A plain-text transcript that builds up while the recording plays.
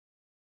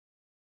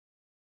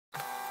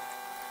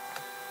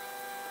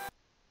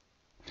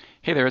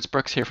Hey there, it's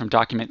Brooks here from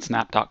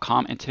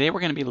DocumentSnap.com, and today we're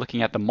going to be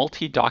looking at the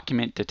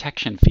multi-document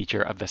detection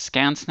feature of the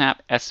ScanSnap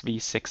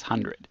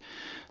SV600.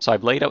 So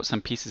I've laid out some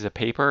pieces of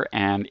paper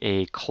and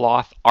a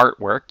cloth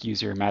artwork,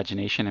 use your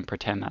imagination and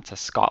pretend that's a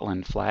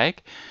Scotland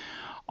flag,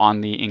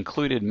 on the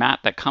included mat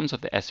that comes with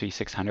the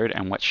SV600.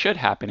 And what should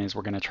happen is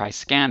we're going to try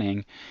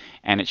scanning,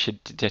 and it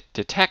should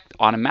detect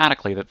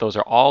automatically that those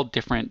are all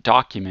different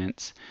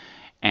documents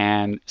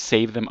and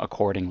save them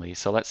accordingly.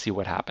 So let's see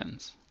what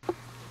happens.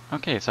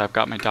 Okay, so I've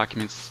got my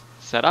documents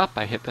set up.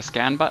 I hit the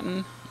scan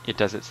button, it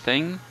does its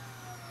thing,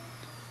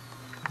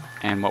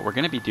 and what we're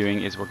going to be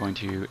doing is we're going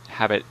to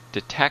have it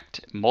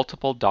detect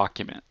multiple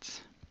documents.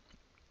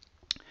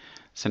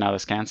 So now the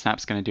ScanSnap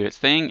is going to do its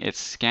thing, it's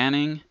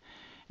scanning,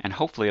 and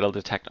hopefully it'll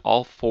detect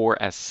all four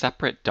as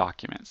separate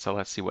documents. So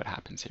let's see what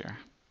happens here.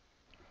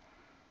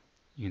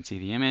 You can see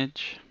the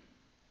image,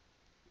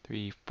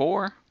 3,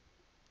 4,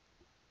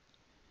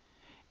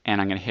 and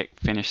I'm going to hit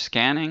finish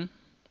scanning.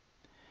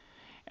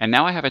 And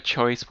now I have a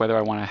choice whether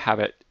I want to have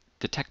it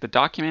detect the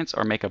documents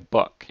or make a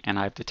book, and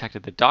I've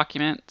detected the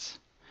documents.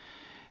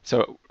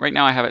 So right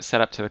now I have it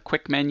set up to the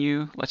quick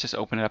menu. Let's just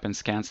open it up in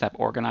ScanSnap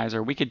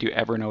Organizer. We could do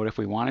Evernote if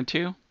we wanted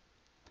to.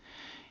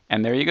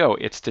 And there you go.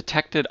 It's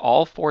detected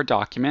all four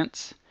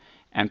documents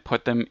and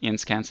put them in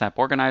ScanSnap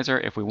Organizer.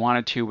 If we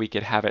wanted to, we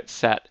could have it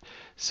set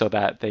so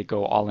that they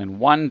go all in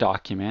one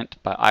document,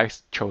 but I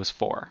chose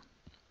 4.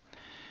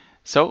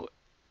 So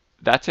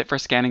that's it for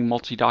scanning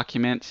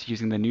multi-documents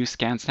using the new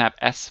ScanSnap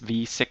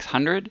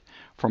SV600.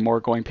 For more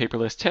going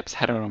paperless tips,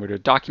 head on over to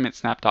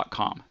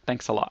DocumentSnap.com.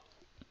 Thanks a lot.